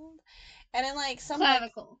called. And then like some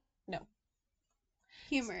clavicle. Like, no.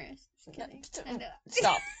 Humerus.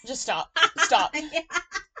 Stop. Just stop. Stop.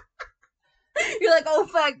 You're like, oh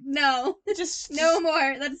fuck, no. Just no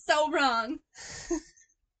more. That's so wrong.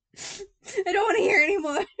 I don't want to hear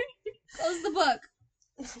anymore. Close the book.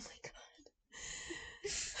 Oh my god.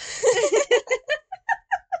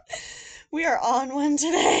 We are on one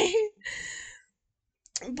today.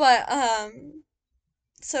 But,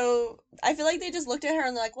 so I feel like they just looked at her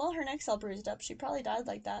and they're like, well, her neck's all bruised up. She probably died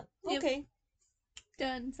like that. Yep. Okay.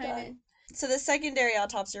 Done. Sign it. So the secondary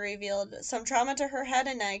autopsy revealed some trauma to her head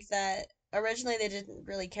and neck that originally they didn't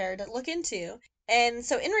really care to look into. And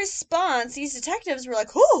so in response, these detectives were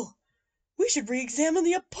like, oh, we should re-examine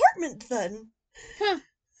the apartment then. Huh.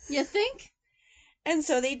 You think? And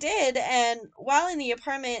so they did, and while in the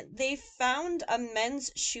apartment, they found a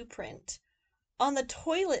men's shoe print on the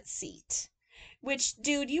toilet seat. Which,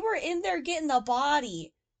 dude, you were in there getting the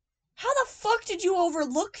body. How the fuck did you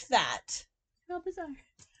overlook that? How bizarre.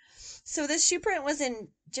 So this shoe print was in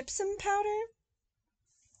gypsum powder,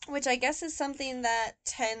 which I guess is something that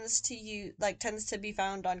tends to be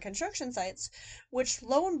found on construction sites, which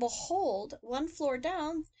lo and behold, one floor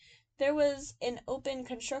down, there was an open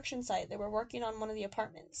construction site. They were working on one of the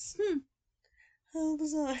apartments. How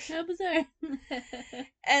bizarre. How bizarre.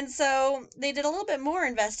 And so they did a little bit more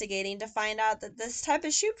investigating to find out that this type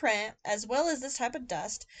of shoe print, as well as this type of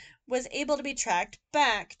dust, was able to be tracked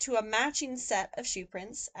back to a matching set of shoe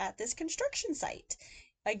prints at this construction site.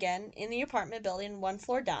 Again, in the apartment building, one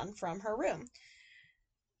floor down from her room.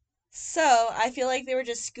 So, I feel like they were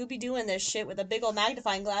just Scooby-Dooing this shit with a big old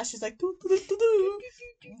magnifying glass, just like, doo, doo, doo, doo, doo,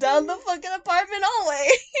 down the fucking apartment hallway.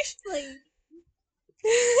 Like,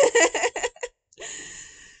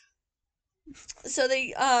 So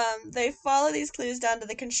they follow these clues down to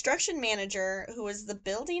the construction manager, who was the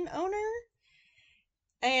building owner,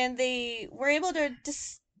 and they were able to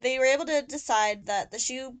decide that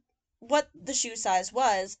what the shoe size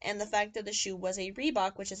was, and the fact that the shoe was a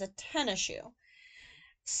Reebok, which is a tennis shoe.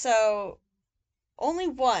 So only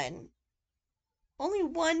one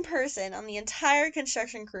person on the entire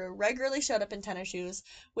construction crew regularly showed up in tennis shoes,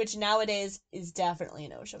 which nowadays is definitely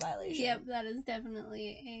an OSHA violation. yep, that is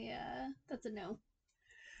definitely that's a no.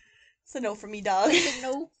 It's a no for me, dog. It's a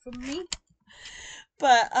no from me.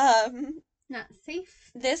 But Not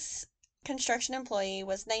safe. this construction employee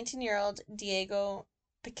was 19-year-old Diego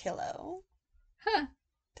Piquillo. Huh.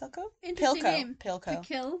 Pilco? Interesting name. Pilco.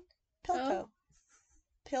 Piquillo. Pilco.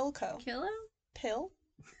 Pilco. Pillow? Pilco.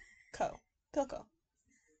 Pilco.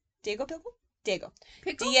 Diego Pilco? Diego.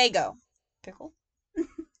 Pickle? Diego. Pickle?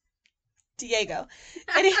 Diego.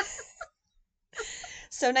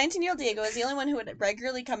 So 19-year-old Diego is the only one who would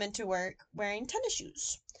regularly come into work wearing tennis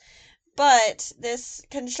shoes. But this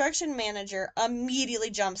construction manager immediately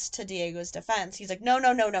jumps to Diego's defense. He's like,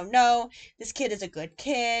 no. This kid is a good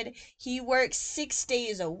kid. He works 6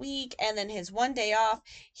 days a week, and then his one day off,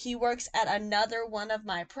 he works at another one of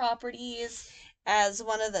my properties as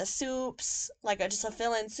one of the soups, like just a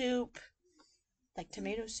fill-in soup, like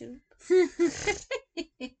tomato soup.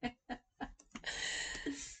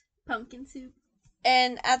 Pumpkin soup.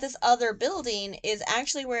 And at this other building is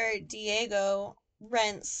actually where Diego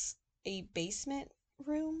rents a basement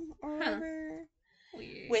room or whatever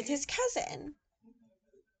with his cousin.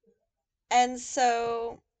 And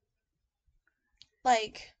so,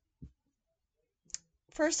 like,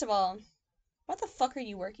 first of all, why the fuck are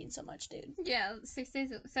you working so much, dude? Yeah, 7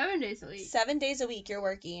 days a week. 7 days a week you're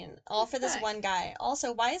working, all for this one guy.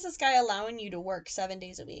 Also, why is this guy allowing you to work 7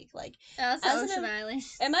 days a week? Like, that's OSHA violation.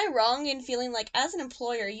 Am I wrong in feeling like, as an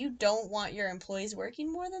employer, you don't want your employees working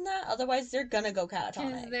more than that? Otherwise, they're gonna go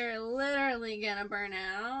catatonic. Because they're literally gonna burn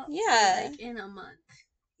out. Yeah. Like, in a month.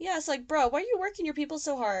 Yeah, it's like, bro, why are you working your people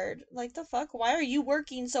so hard? Like, the fuck? Why are you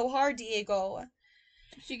working so hard, Diego? What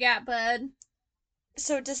you got, bud?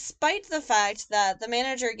 So, despite the fact that the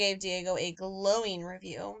manager gave Diego a glowing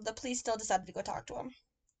review, the police still decided to go talk to him.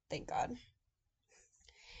 Thank God.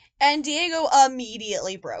 And Diego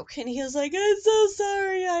immediately broke, and he was like, I'm so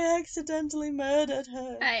sorry, I accidentally murdered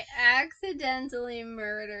her. I accidentally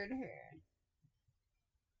murdered her.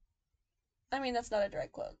 I mean, that's not a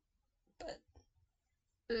direct quote, but...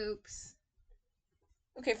 Oops.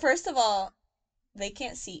 Okay, first of all, they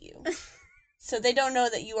can't see you. So they don't know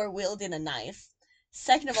that you are wielding a knife.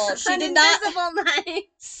 Second of all, she did not... An invisible knife.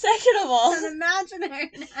 Second of all... An imaginary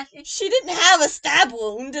knife. She didn't have a stab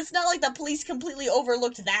wound. It's not like the police completely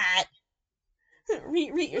overlooked that.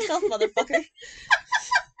 Read yourself, motherfucker.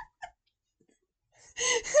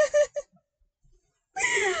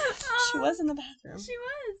 She was in the bathroom. She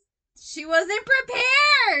was. She wasn't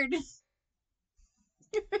prepared.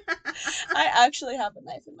 I actually have a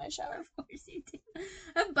knife in my shower. Of course you do.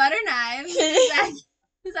 A butter knife.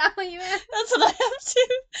 Is that what you have? That's what I have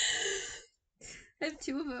too. I have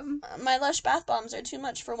 2 of them. My Lush bath bombs are too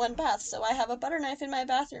much for one bath, so I have a butter knife in my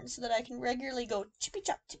bathroom so that I can regularly go chippy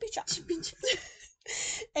chop,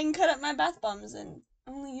 and cut up my bath bombs and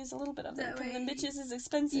only use a little bit of them because the bitches is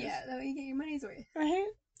expensive. Yeah, that way you get your money's worth.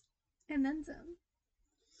 Right? And then some.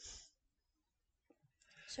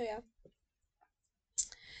 So yeah.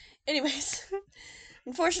 Anyways,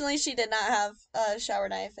 unfortunately, she did not have a shower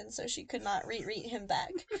knife, and so she could not read him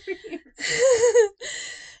back.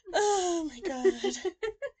 Oh my god.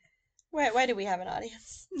 Why do we have an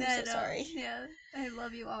audience? I'm so sorry. Yeah, I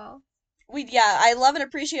love you all. I love and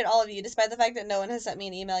appreciate all of you, despite the fact that no one has sent me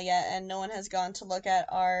an email yet, and no one has gone to look at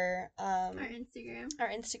our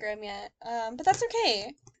Instagram yet. But that's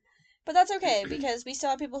okay. Because we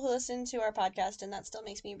still have people who listen to our podcast, and that still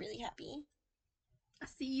makes me really happy. I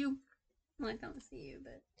see you. Well, I don't see you,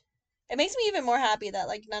 but it makes me even more happy that,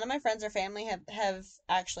 like, none of my friends or family have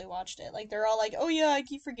actually watched it. Like, they're all like, oh yeah, I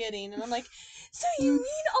keep forgetting. And I'm like, so you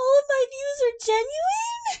mean all of my views are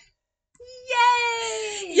genuine?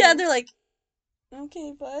 Yay! Yeah, they're like,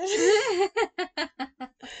 okay, bud.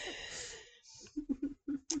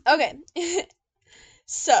 Okay.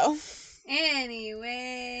 So.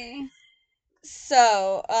 Anyway.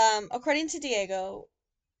 So, according to Diego,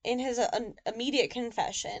 in his immediate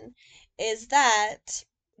confession, is that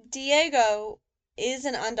Diego is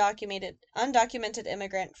an undocumented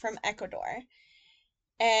immigrant from Ecuador.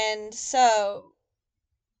 And so,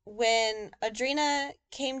 when Adrena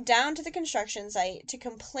came down to the construction site to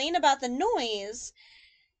complain about the noise,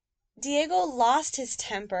 Diego lost his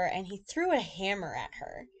temper and he threw a hammer at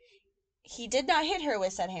her. He did not hit her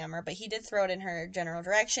with said hammer, but he did throw it in her general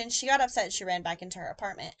direction. She got upset and she ran back into her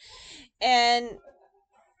apartment. And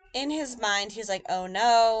in his mind, he's like, oh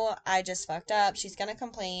no, I just fucked up. She's going to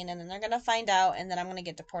complain, and then they're going to find out, and then I'm going to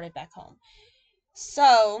get deported back home.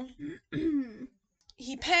 So,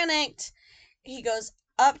 he panicked. He goes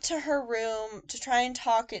up to her room to try and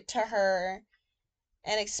talk it to her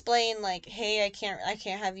and explain, like, hey, I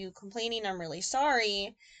can't have you complaining. I'm really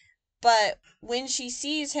sorry. But when she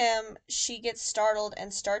sees him, she gets startled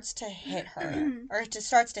and starts to hit her.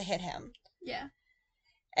 Starts to hit him. Yeah.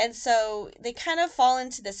 And so they kind of fall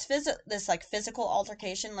into this physical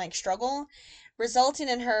altercation, like struggle, resulting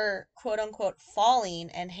in her quote unquote falling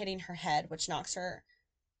and hitting her head, which knocks her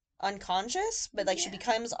unconscious, but like she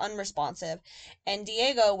becomes unresponsive. And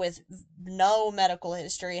Diego, with no medical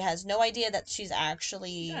history, has no idea that she's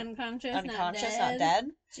actually unconscious, not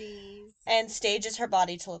dead. Jeez. And stages her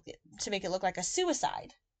body to make it look like a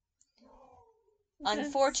suicide.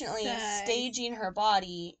 Unfortunately, staging her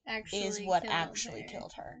body is what actually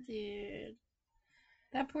killed her. Dude.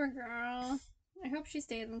 That poor girl. I hope she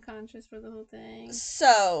stayed unconscious for the whole thing.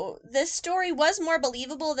 So, this story was more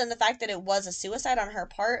believable than the fact that it was a suicide on her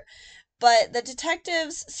part, but the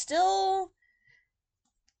detectives still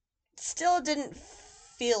didn't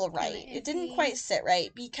feel right. It didn't quite sit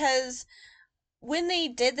right, because when they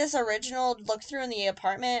did this original look through in the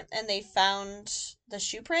apartment and they found the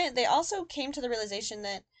shoe print, they also came to the realization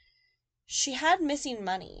that she had missing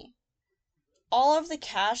money. All of the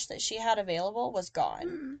cash that she had available was gone.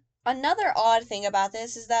 Mm. Another odd thing about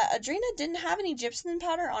this is that Adrena didn't have any gypsum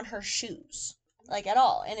powder on her shoes, like at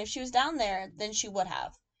all. And if she was down there, then she would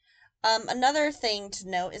have. Another thing to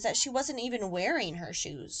note is that she wasn't even wearing her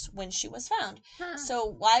shoes when she was found. Huh.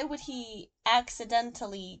 So why would he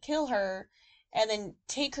accidentally kill her and then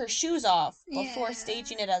take her shoes off before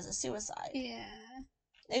staging it as a suicide? Yeah.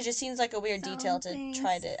 It just seems like a weird detail to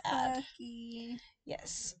try to add.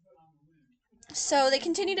 Yes. So they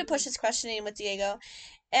continue to push his questioning with Diego,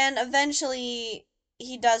 and eventually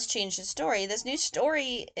he does change his story. This new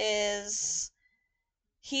story is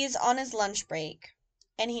he's on his lunch break,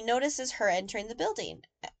 and he notices her entering the building,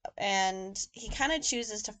 and he kind of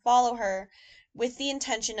chooses to follow her with the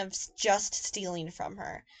intention of just stealing from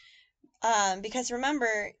her. Because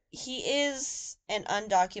remember, he is an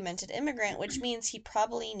undocumented immigrant, which means he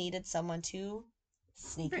probably needed someone to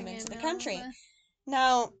sneak him into the country.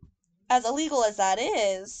 Now, as illegal as that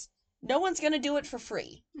is, no one's going to do it for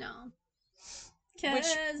free. No.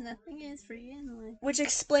 Because nothing is free anyway. Which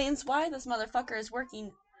explains why this motherfucker is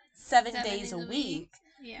working 7 days a week.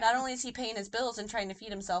 Yeah. Not only is he paying his bills and trying to feed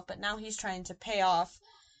himself, but now he's trying to pay off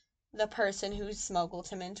the person who smuggled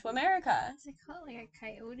him into America. What's it called? Like a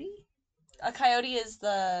coyote? A coyote is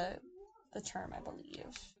the term, I believe.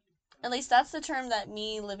 At least that's the term that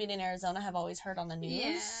me living in Arizona have always heard on the news.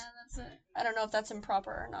 Yeah, that's it. I don't know if that's improper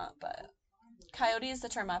or not, but coyote is the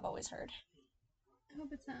term I've always heard. I hope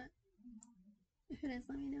it's not. If it is,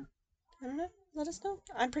 let me know. I don't know. Let us know.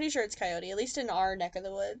 I'm pretty sure it's coyote, at least in our neck of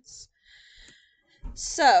the woods.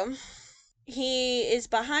 So, he is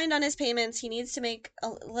behind on his payments. He needs to make a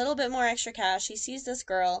little bit more extra cash. He sees this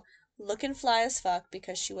girl looking fly as fuck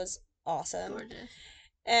because she was awesome. Gorgeous.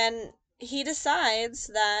 And he decides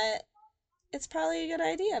that it's probably a good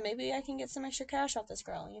idea. Maybe I can get some extra cash off this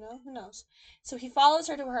girl, Who knows? So he follows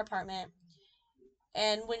her to her apartment.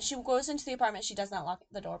 And when she goes into the apartment, she does not lock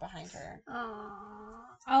the door behind her. Aww.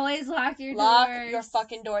 Always lock your doors. Lock your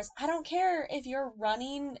fucking doors. I don't care if you're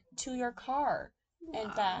running to your car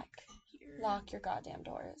and back. Lock your goddamn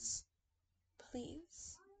doors.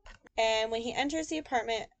 Please. And when he enters the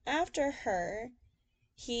apartment after her,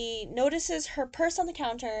 he notices her purse on the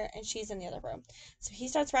counter and she's in the other room. So he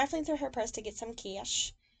starts rifling through her purse to get some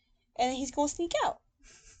cash. And he's going to sneak out.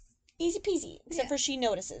 Easy peasy. Except for she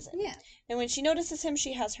notices it. Yeah. And when she notices him,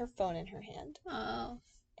 she has her phone in her hand. Oh.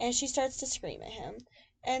 And she starts to scream at him.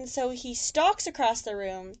 And so he stalks across the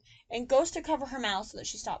room and goes to cover her mouth so that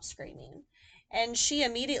she stops screaming. And she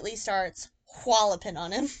immediately starts walloping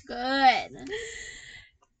on him. Good.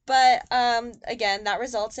 But, again, that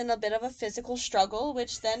results in a bit of a physical struggle,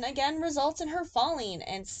 which then, again, results in her falling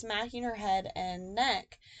and smacking her head and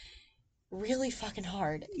neck really fucking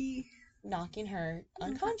hard. Knocking her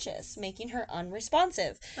unconscious, making her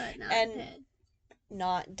unresponsive. But not dead.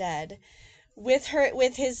 Not dead. With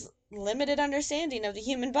his limited understanding of the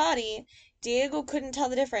human body, Diego couldn't tell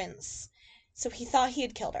the difference. So he thought he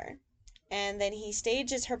had killed her. and then he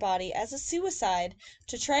stages her body as a suicide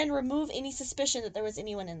to try and remove any suspicion that there was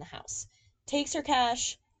anyone in the house. Takes her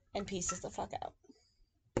cash and pieces the fuck out.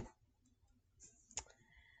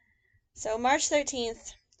 So March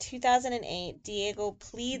 13th, 2008, Diego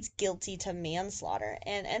pleads guilty to manslaughter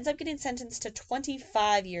and ends up getting sentenced to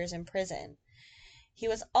 25 years in prison. He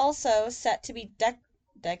was also set to be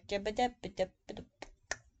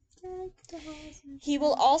He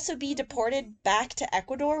will also be deported back to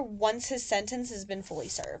Ecuador once his sentence has been fully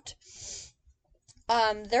served.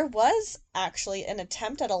 There was actually an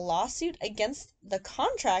attempt at a lawsuit against the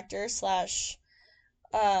contractor slash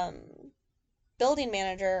building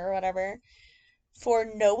manager or whatever for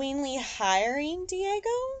knowingly hiring Diego,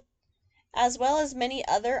 as well as many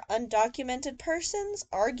other undocumented persons,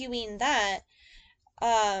 arguing that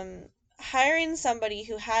hiring somebody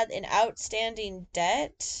who had an outstanding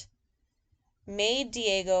debt made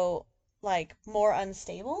Diego like more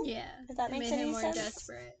unstable. Yeah. If that makes any sense. More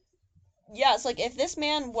desperate. Yeah, it's like if this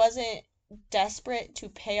man wasn't desperate to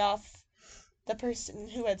pay off the person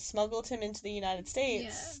who had smuggled him into the United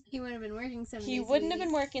States, he wouldn't have been working 7 days he wouldn't have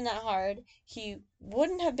been working that hard. He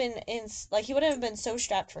wouldn't have been he wouldn't have been so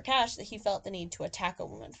strapped for cash that he felt the need to attack a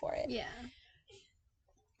woman for it. Yeah.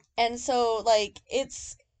 And so like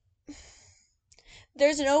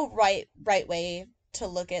there's no right way to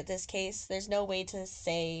look at this case. There's no way to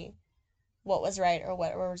say what was right or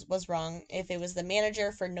what was wrong. If it was the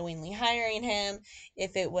manager for knowingly hiring him,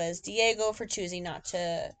 if it was Diego for choosing not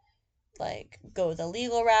to like go the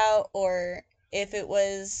legal route, or if it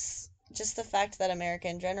was just the fact that America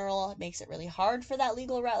in general makes it really hard for that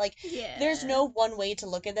legal route. Like, there's no one way to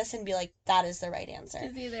look at this and be like, that is the right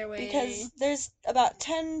answer. Either way. Because there's about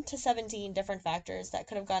 10 to 17 different factors that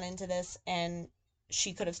could have gone into this, and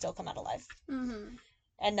she could have still come out alive. Mm-hmm.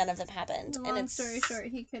 And none of them happened. Long story short,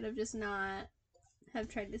 he could have just not have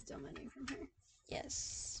tried to steal money from her.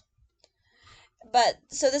 Yes. But,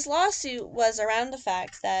 so this lawsuit was around the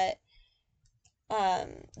fact that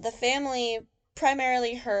the family,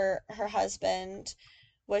 primarily her husband,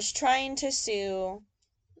 was trying to sue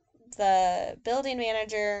the building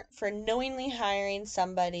manager for knowingly hiring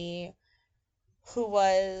somebody who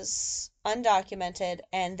was undocumented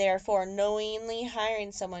and therefore knowingly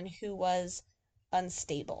hiring someone who was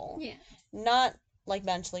unstable. Yeah. Not like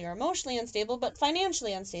mentally or emotionally unstable, but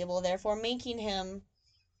financially unstable, therefore making him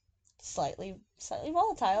slightly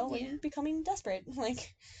volatile when becoming desperate.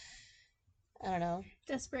 Like, I don't know.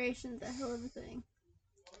 Desperation's a hell of a thing.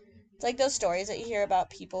 It's like those stories that you hear about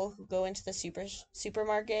people who go into the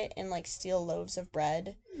supermarket and like steal loaves of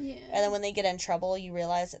bread. Yeah. And then when they get in trouble, you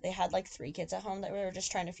realize that they had like 3 kids at home that we were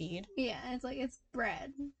just trying to feed. Yeah, it's like it's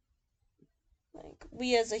bread. Like,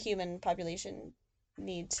 we as a human population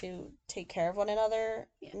need to take care of one another,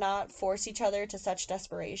 not force each other to such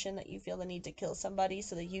desperation that you feel the need to kill somebody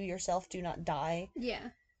so that you yourself do not die. Yeah.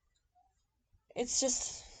 It's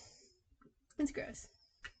just... It's gross.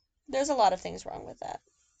 There's a lot of things wrong with that.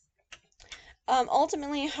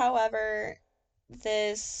 Ultimately, however,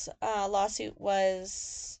 this lawsuit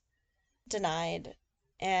was denied,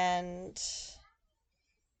 and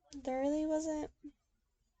there really wasn't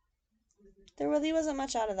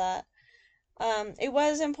much out of that. It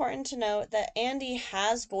was important to note that Andy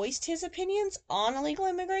has voiced his opinions on illegal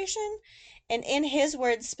immigration, and in his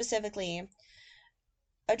words specifically,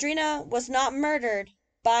 Audrina was not murdered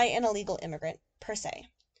by an illegal immigrant, per se.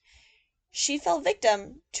 She fell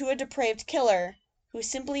victim to a depraved killer who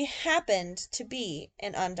simply happened to be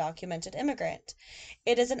an undocumented immigrant.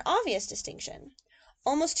 It is an obvious distinction,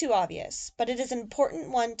 almost too obvious, but it is an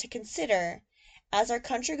important one to consider as our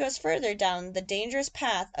country goes further down the dangerous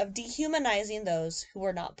path of dehumanizing those who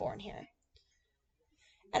were not born here.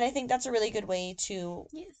 And I think that's a really good way to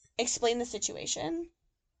explain the situation.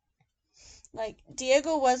 Like,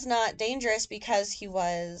 Diego was not dangerous because he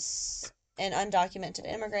was an undocumented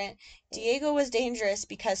immigrant. Diego was dangerous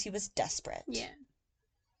because he was desperate. Yeah.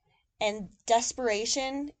 And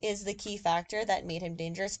desperation is the key factor that made him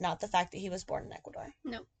dangerous, not the fact that he was born in Ecuador.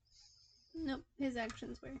 Nope. His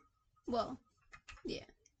actions were. Well, yeah.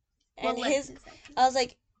 And I was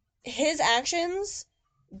like, his actions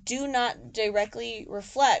do not directly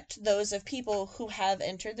reflect those of people who have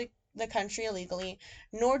entered the country illegally,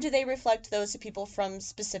 nor do they reflect those of people from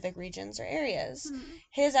specific regions or areas. Mm-hmm.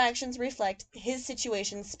 His actions reflect his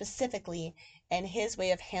situation specifically and his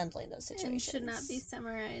way of handling those situations. And should not be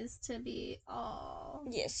summarized to be all.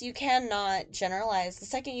 Yes, you cannot generalize. The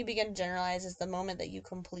second you begin to generalize is the moment that you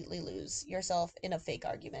completely lose yourself in a fake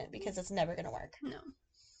argument, because it's never going to work. No.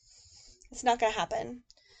 It's not going to happen.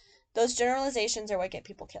 Those generalizations are what get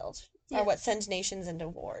people killed, are what send nations into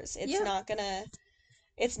wars. It's not going to...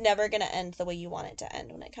 it's never gonna end the way you want it to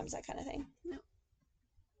end when it comes to that kind of thing. No.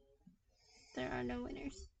 There are no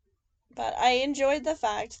winners. But I enjoyed the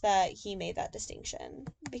fact that he made that distinction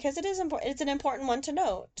because it is important. It's an important one to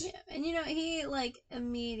note. Yeah, and you know, he like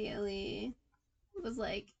immediately was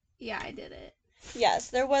like, "Yeah, I did it." Yes,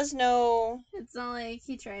 there was no. It's not like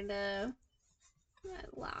he tried to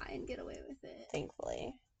lie and get away with it.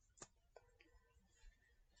 Thankfully.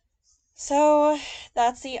 So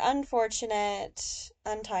that's the unfortunate,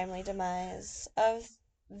 untimely demise of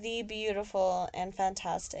the beautiful and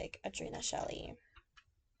fantastic Adrena Shelley.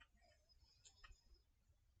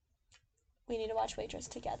 We need to watch Waitress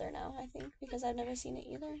together now, I think, because I've never seen it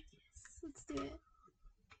either. Yes, let's do it.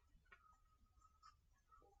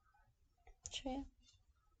 Should we?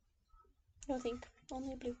 No think,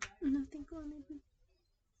 only blue. No think only blue.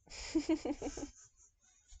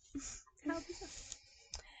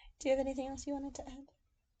 Do you have anything else you wanted to add?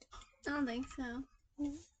 I don't think so.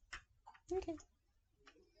 No. Okay.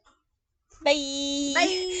 Bye.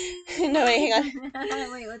 Bye. No, wait, hang on.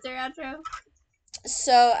 Wait, what's our outro?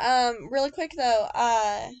 So, really quick though,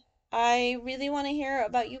 I really want to hear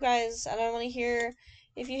about you guys, and I want to hear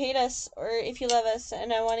if you hate us or if you love us,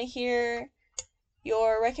 and I want to hear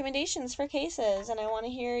your recommendations for cases, and I want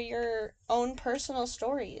to hear your own personal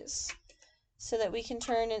stories, so that we can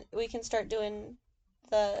start doing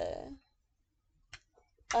the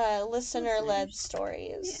listener-led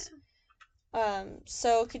stories. Yeah.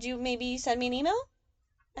 So could you maybe send me an email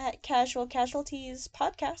at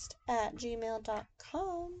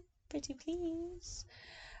casualcasualtiespodcast@gmail.com, pretty please.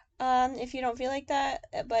 If you don't feel like that,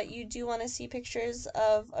 but you do want to see pictures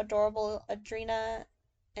of adorable Adrena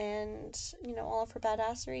and, you know, all of her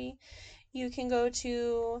badassery, you can go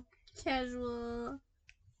to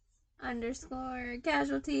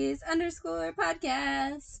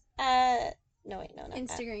casual_casualties_podcast at no wait no not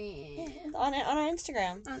Instagram. On our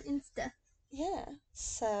Instagram. On Insta. Yeah.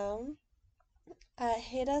 So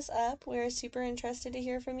hit us up. We're super interested to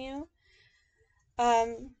hear from you.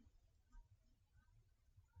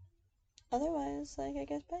 Otherwise, like, I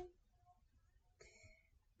guess bye.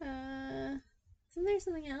 Isn't there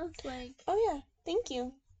something else? Like, oh yeah, thank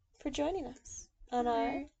you for joining us on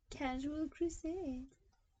our casual crusade.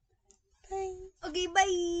 Bye. Okay, bye.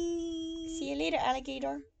 See you later,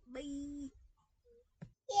 alligator. Bye.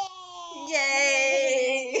 Yay!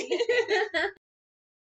 Yay!